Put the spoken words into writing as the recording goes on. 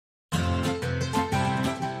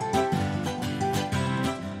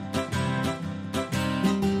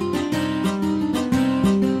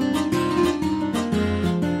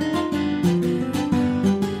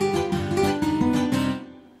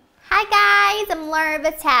I'm Laura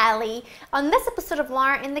Vitale. On this episode of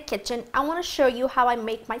Laura in the Kitchen, I want to show you how I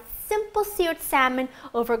make my simple seared salmon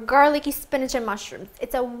over garlicky spinach and mushrooms.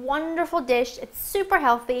 It's a wonderful dish, it's super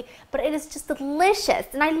healthy, but it is just delicious.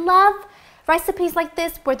 And I love recipes like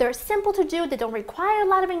this where they're simple to do, they don't require a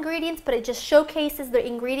lot of ingredients, but it just showcases the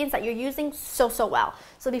ingredients that you're using so well.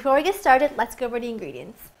 So before we get started, let's go over the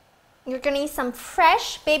ingredients. You're going to need some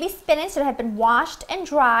fresh baby spinach that have been washed and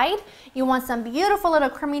dried. You want some beautiful little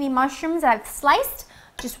cremini mushrooms that I've sliced.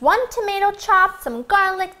 Just 1 tomato chopped, some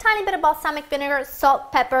garlic, tiny bit of balsamic vinegar,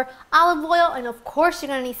 salt, pepper, olive oil, and of course you're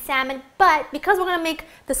going to need salmon. But because we're going to make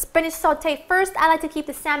the spinach sauté first, I like to keep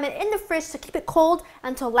the salmon in the fridge to keep it cold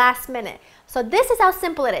until last minute. So this is how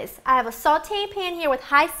simple it is. I have a sauté pan here with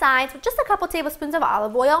high sides with just a couple tablespoons of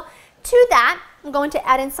olive oil. To that, I'm going to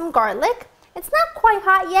add in some garlic. It's not quite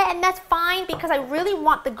hot yet, and that's fine because I really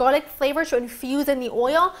want the garlic flavor to infuse in the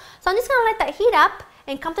oil. So I'm just going to let that heat up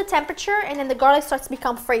and come to temperature, and then the garlic starts to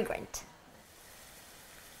become fragrant.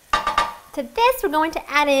 To this, we're going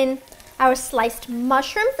to add in our sliced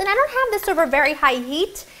mushrooms, and I don't have this over very high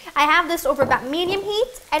heat. I have this over about medium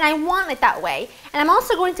heat, and I want it that way. And I'm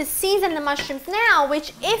also going to season the mushrooms now,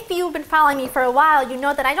 which if you've been following me for a while, you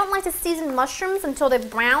know that I don't like to season mushrooms until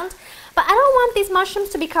they've browned. But I don't want these mushrooms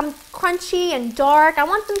to become crunchy and dark. I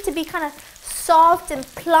want them to be kind of soft and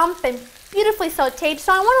plump and beautifully sauteed.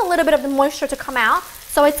 So I want a little bit of the moisture to come out.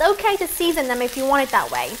 So it's okay to season them if you want it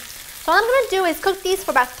that way. So all I'm going to do is cook these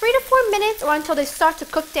for about 3 to 4 minutes or until they start to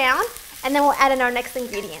cook down. And then we'll add in our next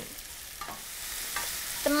ingredient.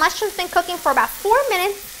 The mushrooms been cooking for about 4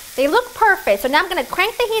 minutes. They look perfect. So now I'm going to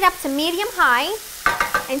crank the heat up to medium-high.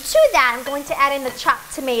 And to that, I'm going to add in the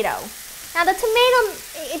chopped tomato. Now the tomato,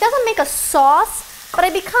 it doesn't make a sauce, but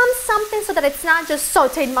it becomes something so that it's not just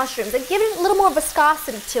sauteed mushrooms. It gives it a little more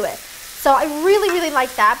viscosity to it. So I really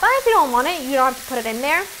like that. But if you don't want it, you don't have to put it in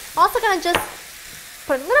there. I'm also going to just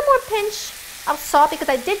put a little more pinch of salt because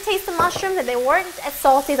I did taste the mushrooms and they weren't as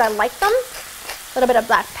salty as I like them. A little bit of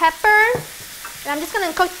black pepper. And I'm just going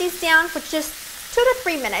to cook these down for just 2 to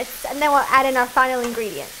 3 minutes, and then we'll add in our final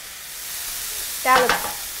ingredient. That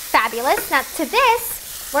looks fabulous. Now to this,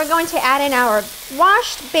 we're going to add in our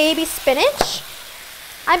washed baby spinach.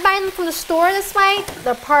 I buy them from the store this way.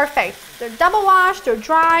 They're perfect. They're double washed, they're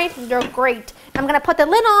dried, they're great. I'm going to put the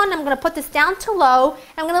lid on, I'm going to put this down to low, and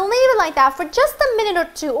I'm going to leave it like that for just a minute or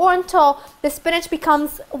two, or until the spinach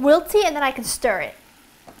becomes wilty, and then I can stir it.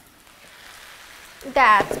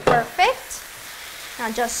 That's perfect. Now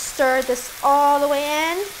just stir this all the way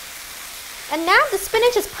in. And now the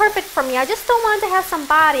spinach is perfect for me. I just don't want it to have some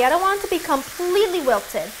body. I don't want it to be completely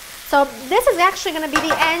wilted. So this is actually going to be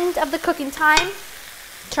the end of the cooking time.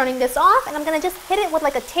 Turning this off, and I'm going to just hit it with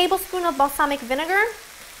like a tablespoon of balsamic vinegar.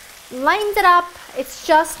 Lightens it up. It's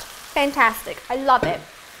just fantastic. I love it.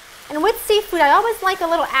 And with seafood, I always like a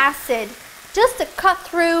little acid just to cut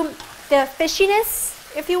through the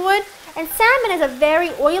fishiness, if you would. And salmon is a very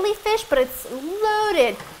oily fish, but it's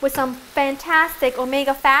loaded with some fantastic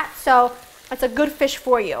omega fat, so it's a good fish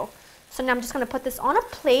for you. So now I'm just going to put this on a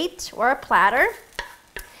plate or a platter.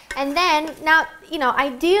 And then, now, you know,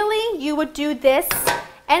 ideally you would do this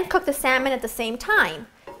and cook the salmon at the same time.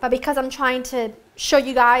 But because I'm trying to show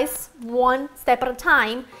you guys one step at a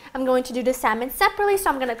time, I'm going to do the salmon separately. So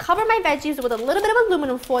I'm going to cover my veggies with a little bit of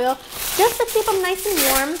aluminum foil just to keep them nice and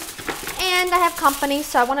warm. And I have company,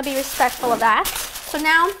 so I want to be respectful of that. So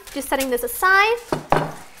now, just setting this aside.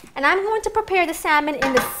 And I'm going to prepare the salmon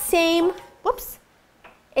in the same,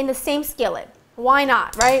 in the same skillet. Why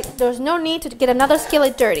not, right? There's no need to get another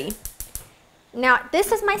skillet dirty. Now,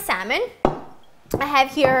 this is my salmon. I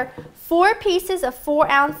have here 4 pieces of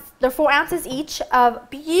 4 ounces each of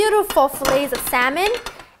beautiful fillets of salmon,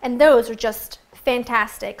 and those are just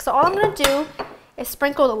fantastic. So all I'm going to do is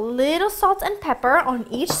sprinkle a little salt and pepper on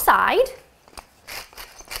each side.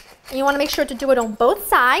 And you want to make sure to do it on both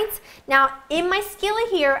sides. Now, in my skillet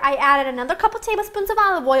here, I added another couple tablespoons of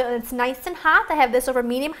olive oil, and it's nice and hot. I have this over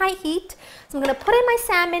medium-high heat. So I'm going to put in my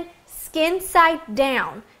salmon skin side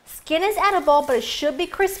down. Skin is edible, but it should be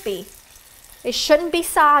crispy. It shouldn't be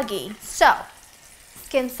soggy. So,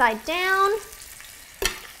 skin side down.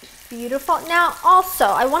 Beautiful. Now, also,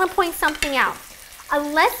 I want to point something out.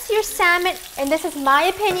 Unless your salmon, and this is my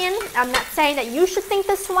opinion, I'm not saying that you should think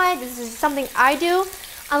this way, this is something I do.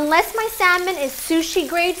 Unless my salmon is sushi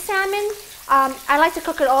grade salmon, I like to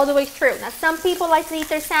cook it all the way through. Now, some people like to eat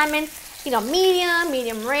their salmon, you know,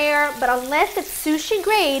 medium rare, but unless it's sushi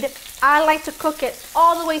grade, I like to cook it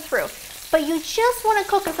all the way through. But you just want to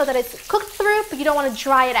cook it so that it's cooked through, but you don't want to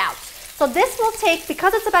dry it out. So this will take,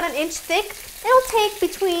 because it's about 1 inch thick, it'll take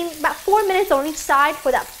between about 4 minutes on each side for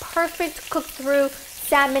that perfect cooked through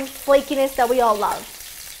salmon flakiness that we all love.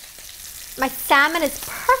 My salmon is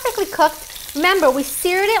perfectly cooked. Remember, we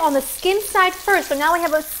seared it on the skin side first, so now we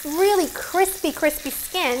have a really crispy, crispy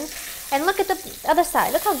skin. And look at the other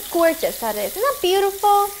side. Look how gorgeous that is. Isn't that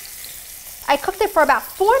beautiful? I cooked it for about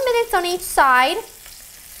 4 minutes on each side.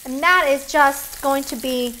 And that is just going to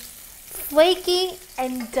be flaky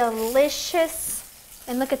and delicious.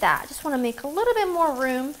 And look at that. I just want to make a little bit more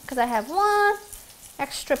room because I have one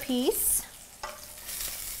extra piece.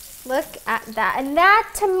 Look at that. And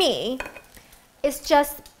that to me is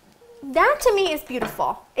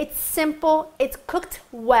beautiful. It's simple. It's cooked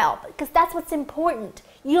well because that's what's important.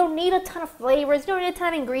 You don't need a ton of flavors. You don't need a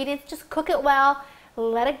ton of ingredients. Just cook it well.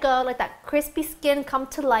 Let it go. Let that crispy skin come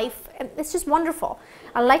to life. And it's just wonderful.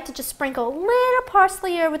 I like to just sprinkle a little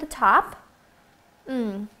parsley over the top.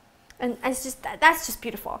 And it's just, that's just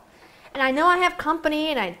beautiful. And I know I have company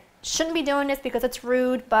and I shouldn't be doing this because it's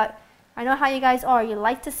rude, but I know how you guys are. You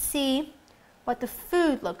like to see what the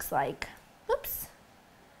food looks like. Oops.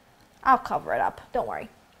 I'll cover it up. Don't worry.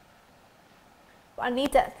 I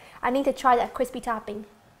need to try that crispy topping.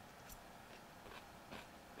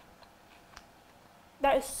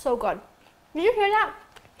 That is so good. Did you hear that?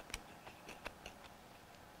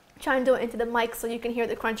 Try and do it into the mic so you can hear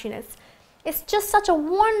the crunchiness. It's just such a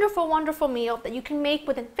wonderful, wonderful meal that you can make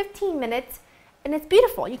within 15 minutes, and it's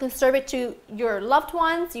beautiful. You can serve it to your loved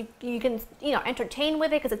ones. You can entertain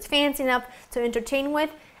with it because it's fancy enough to entertain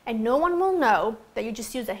with, and no one will know that you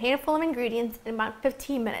just used a handful of ingredients in about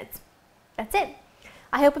 15 minutes. That's it.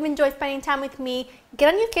 I hope you've enjoyed spending time with me.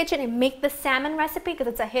 Get on your kitchen and make the salmon recipe because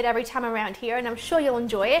it's a hit every time around here, and I'm sure you'll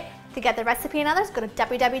enjoy it. To get the recipe and others, go to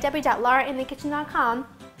www.laurainthekitchen.com.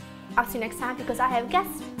 I'll see you next time because I have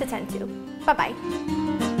guests to tend to.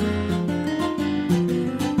 Bye-bye.